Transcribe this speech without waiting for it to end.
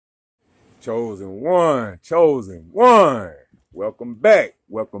Chosen one, chosen one. Welcome back.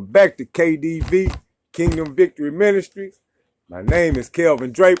 Welcome back to KDV, Kingdom Victory Ministries. My name is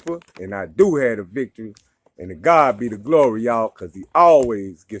Kelvin Draper, and I do have the victory. And to God be the glory, y'all, because he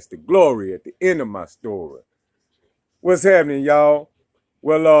always gets the glory at the end of my story. What's happening, y'all?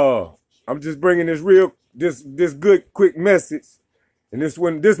 Well, I'm just bringing this good, quick message. And this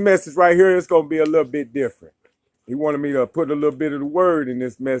message right here is going to be a little bit different. He wanted me to put a little bit of the word in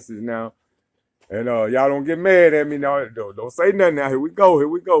this message now. And y'all don't get mad at me now. Don't say nothing now. Here we go. Here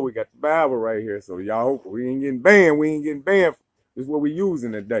we go. We got the Bible right here. So y'all hope we ain't getting banned. We ain't getting banned. This is what we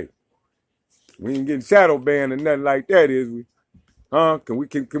using today. We ain't getting shadow banned or nothing like that, is we? Huh? Can we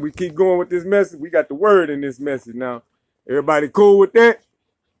keep going with this message? We got the word in this message now. Everybody cool with that?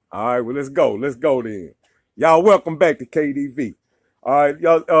 All right, well, let's go. Let's go then. Y'all welcome back to KDV. All right,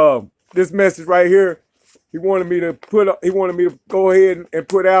 y'all, this message right here, he wanted me to go ahead and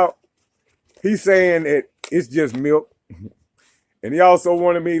put out. He's saying that it's just milk. And he also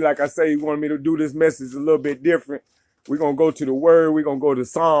wanted me, like I say, he wanted me to do this message a little bit different. We're going to go to the word. We're going to go to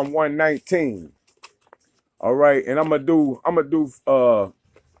Psalm 119. All right. And I'm going to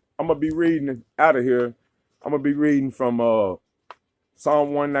be reading out of here. I'm going to be reading from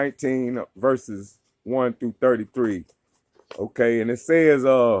Psalm 119 verses 1 through 33. Okay. And it says,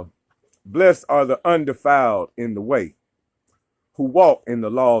 blessed are the undefiled in the way, who walk in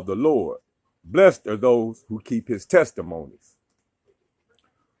the law of the Lord. Blessed are those who keep his testimonies,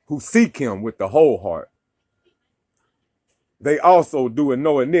 who seek him with the whole heart. They also do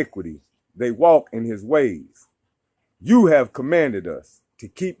no iniquity. They walk in his ways. You have commanded us to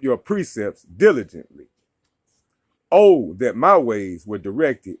keep your precepts diligently. Oh, that my ways were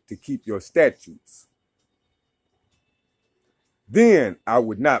directed to keep your statutes. Then I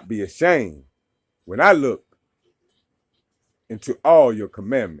would not be ashamed when I look into all your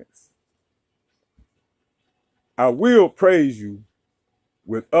commandments. I will praise you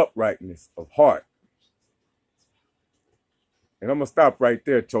with uprightness of heart. And I'm going to stop right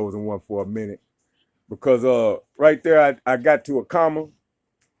there, chosen one, for a minute. Because right there, I got to a comma.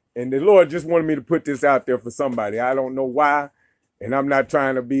 And the Lord just wanted me to put this out there for somebody. I don't know why. And I'm not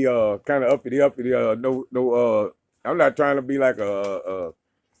trying to be kind of uppity. I'm not trying to be like a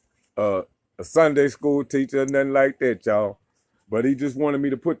Sunday school teacher or nothing like that, y'all. But he just wanted me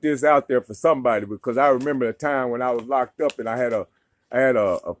to put this out there for somebody, because I remember a time when I was locked up and I had a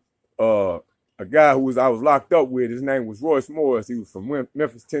guy I was locked up with. His name was Royce Morris. He was from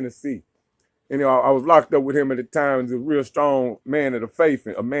Memphis, Tennessee. And I was locked up with him at the time. He was a real strong man of the faith,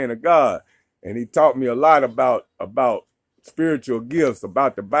 a man of God. And he taught me a lot about spiritual gifts,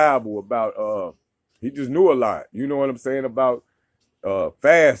 about the Bible, he just knew a lot. You know what I'm saying? About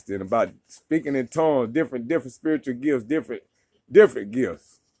fasting, about speaking in tongues, different spiritual gifts, different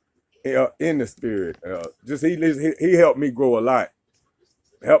gifts in the spirit. He helped me grow a lot.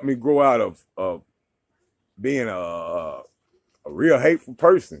 Helped me grow out of being a real hateful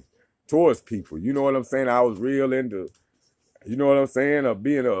person towards people. You know what I'm saying? I was real into, you know what I'm saying? Of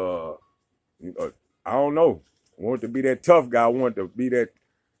being I don't know. I wanted to be that tough guy. I wanted to be that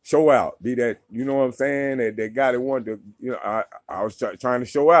show out. Be that, you know what I'm saying? That guy that wanted to, you know, I was trying to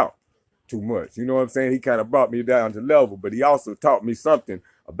show out too much. You know what I'm saying? He kind of brought me down to level, but he also taught me something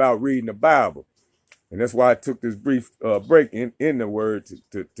about reading the Bible. And that's why I took this brief break in the word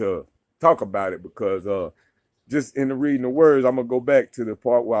to talk about it, because just in the reading the words, I'm going to go back to the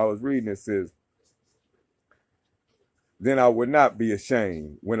part where I was reading. It says, then I would not be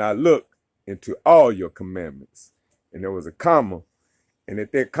ashamed when I look into all your commandments. And there was a comma. And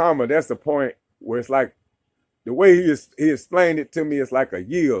at that comma, that's the point where it's like, the way he explained it to me, it's like a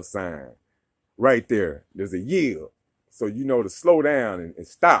yield sign right there. There's a yield. So you know to slow down and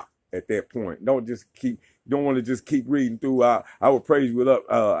stop at that point. Don't want to just keep reading through. I will praise you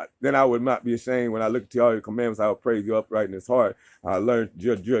up. Then I would not be ashamed when I look to all your commandments. I will praise you upright in his heart. I learned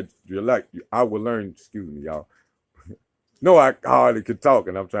I will learn, excuse me, y'all. No, I hardly could talk,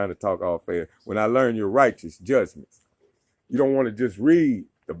 and I'm trying to talk all fair. When I learn your righteous judgments. You don't want to just read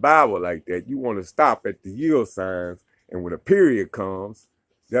the Bible like that. You want to stop at the yield signs, and when a period comes,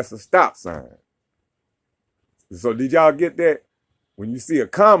 that's a stop sign. So did y'all get that? When you see a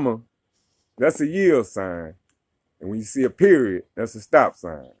comma, that's a yield sign. And when you see a period, that's a stop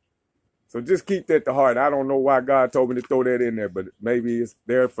sign. So just keep that to heart. I don't know why God told me to throw that in there, but maybe it's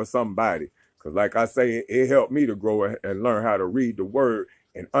there for somebody. Because like I say, it helped me to grow and learn how to read the word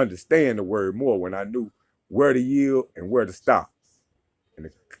and understand the word more when I knew where to yield and where to stop. And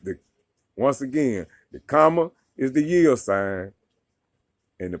once again, the comma is the yield sign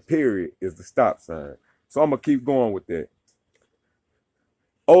and the period is the stop sign. So I'm going to keep going with that.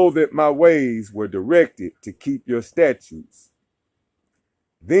 Oh, that my ways were directed to keep your statutes.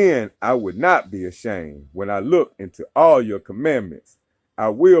 Then I would not be ashamed when I look into all your commandments. I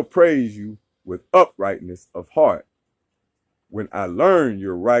will praise you with uprightness of heart when I learn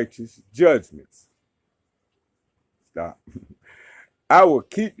your righteous judgments. Stop. I will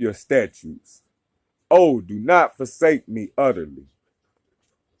keep your statutes. Oh, do not forsake me utterly.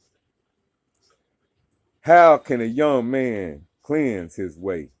 How can a young man cleanse his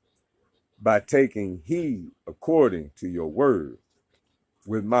way? By taking heed according to your word.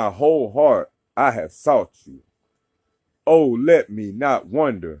 With my whole heart I have sought you. Oh, let me not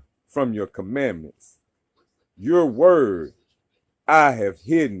wander from your commandments. Your word I have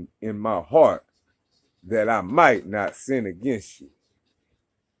hidden in my heart, that I might not sin against you.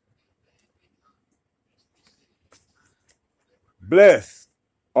 Blessed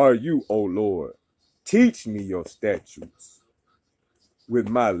are you, O Lord. Teach me your statutes. With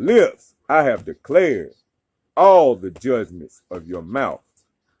my lips I have declared all the judgments of your mouth.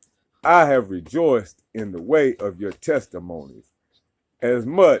 I have rejoiced in the way of your testimonies, as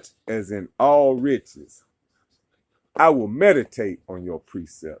much as in all riches. I will meditate on your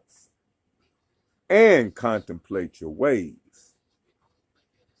precepts and contemplate your ways.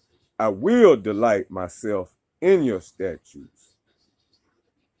 I will delight myself in your statutes.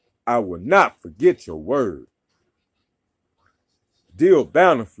 I will not forget your word. Deal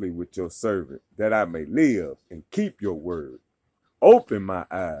bountifully with your servant, that I may live and keep your word. Open my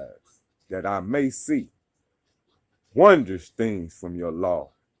eyes, that I may see wondrous things from your law.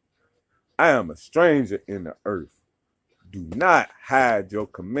 I am a stranger in the earth. Do not hide your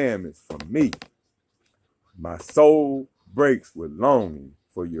commandments from me. My soul breaks with longing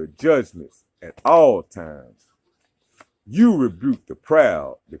for your judgments at all times. You rebuke the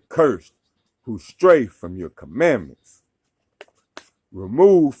proud, the cursed, who stray from your commandments.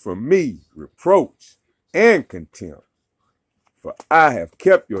 Remove from me reproach and contempt, for I have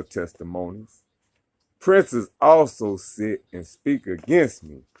kept your testimonies. Princes also sit and speak against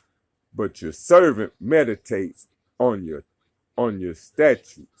me, but your servant meditates on your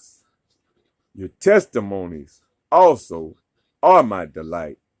statutes. Your testimonies also are my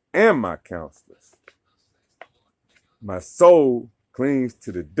delight and my counselors. My soul clings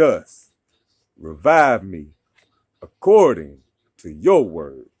to the dust. Revive me according to your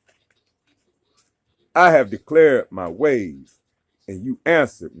word. I have declared my ways, and you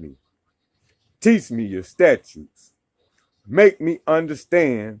answered me. Teach me your statutes. Make me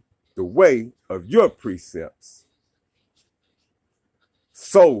understand the way of your precepts.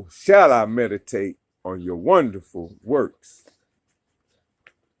 So shall I meditate on your wonderful works.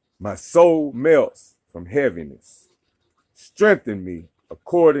 My soul melts from heaviness. Strengthen me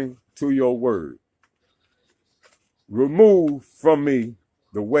according to your word. Remove from me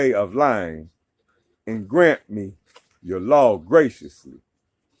the way of lying, and grant me your law graciously.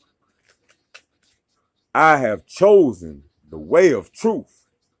 I have chosen the way of truth.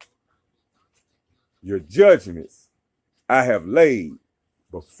 Your judgments I have laid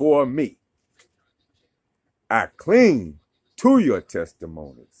before me. I cling to your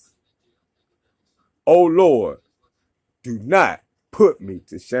testimonies. O Lord, do not put me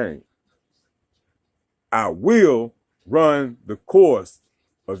to shame. I will run the course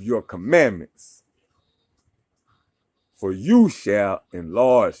of your commandments, for you shall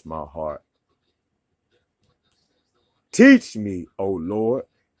enlarge my heart. Teach me, O Lord,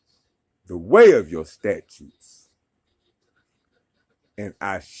 the way of your statutes, and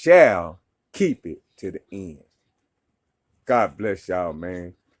I shall keep it to the end. God bless y'all,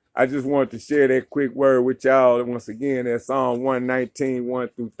 man. I just wanted to share that quick word with y'all. Once again, that's Psalm 119, 1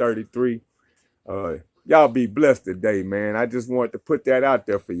 through 33. Y'all be blessed today, man. I just wanted to put that out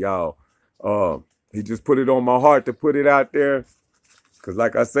there for y'all. He just put it on my heart to put it out there. Because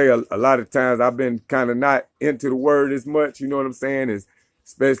like I say, a lot of times I've been kind of not into the word as much, you know what I'm saying?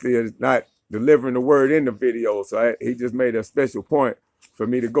 Especially as not delivering the word in the video. So he just made a special point for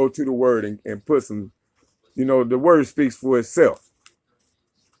me to go to the word and put some, you know, the word speaks for itself.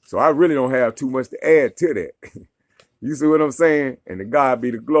 So I really don't have too much to add to that. You see what I'm saying? And to God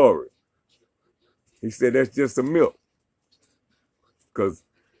be the glory. He said that's just some milk. Because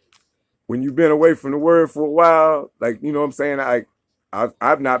when you've been away from the word for a while, like, you know what I'm saying,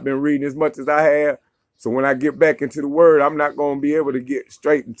 I've not been reading as much as I have. So when I get back into the word, I'm not going to be able to get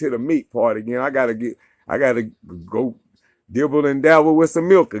straight into the meat part again. I got to go dibble and dabble with some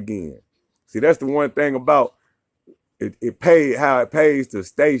milk again. See, that's the one thing about how it pays to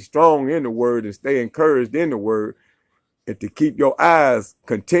stay strong in the word and stay encouraged in the word, and to keep your eyes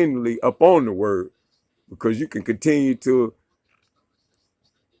continually up on the word, because you can continue to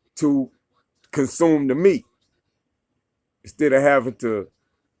to consume the meat instead of having to,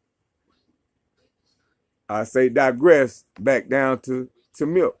 I say, digress back down to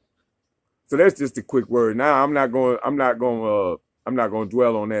milk. So that's just a quick word. Now I'm not going to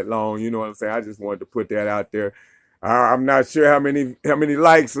dwell on that long. You know what I'm saying? I just wanted to put that out there. I'm not sure how many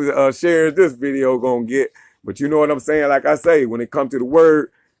likes or shares this video gonna get, but you know what I'm saying? Like I say, when it comes to the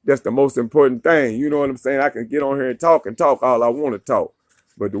word, that's the most important thing. You know what I'm saying? I can get on here and talk all I want to talk,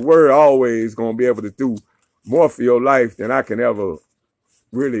 but the word always gonna be able to do more for your life than I can ever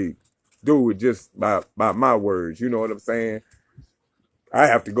really do with just by my words. You know what I'm saying? I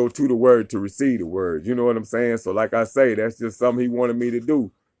have to go to the word to receive the word. You know what I'm saying? So like I say, that's just something he wanted me to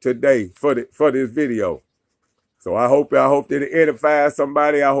do today for this video. So I hope that it edifies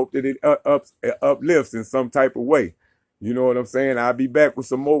somebody. I hope that it uplifts in some type of way. You know what I'm saying? I'll be back with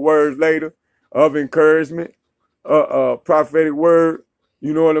some more words later of encouragement, prophetic word.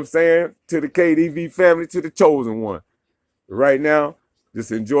 You know what I'm saying? To the KDV family, to the chosen one. Right now,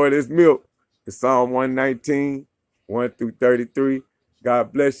 just enjoy this milk. It's Psalm 119, 1 through 33.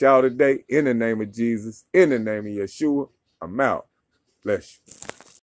 God bless y'all today in the name of Jesus, in the name of Yeshua. I'm out. Bless you.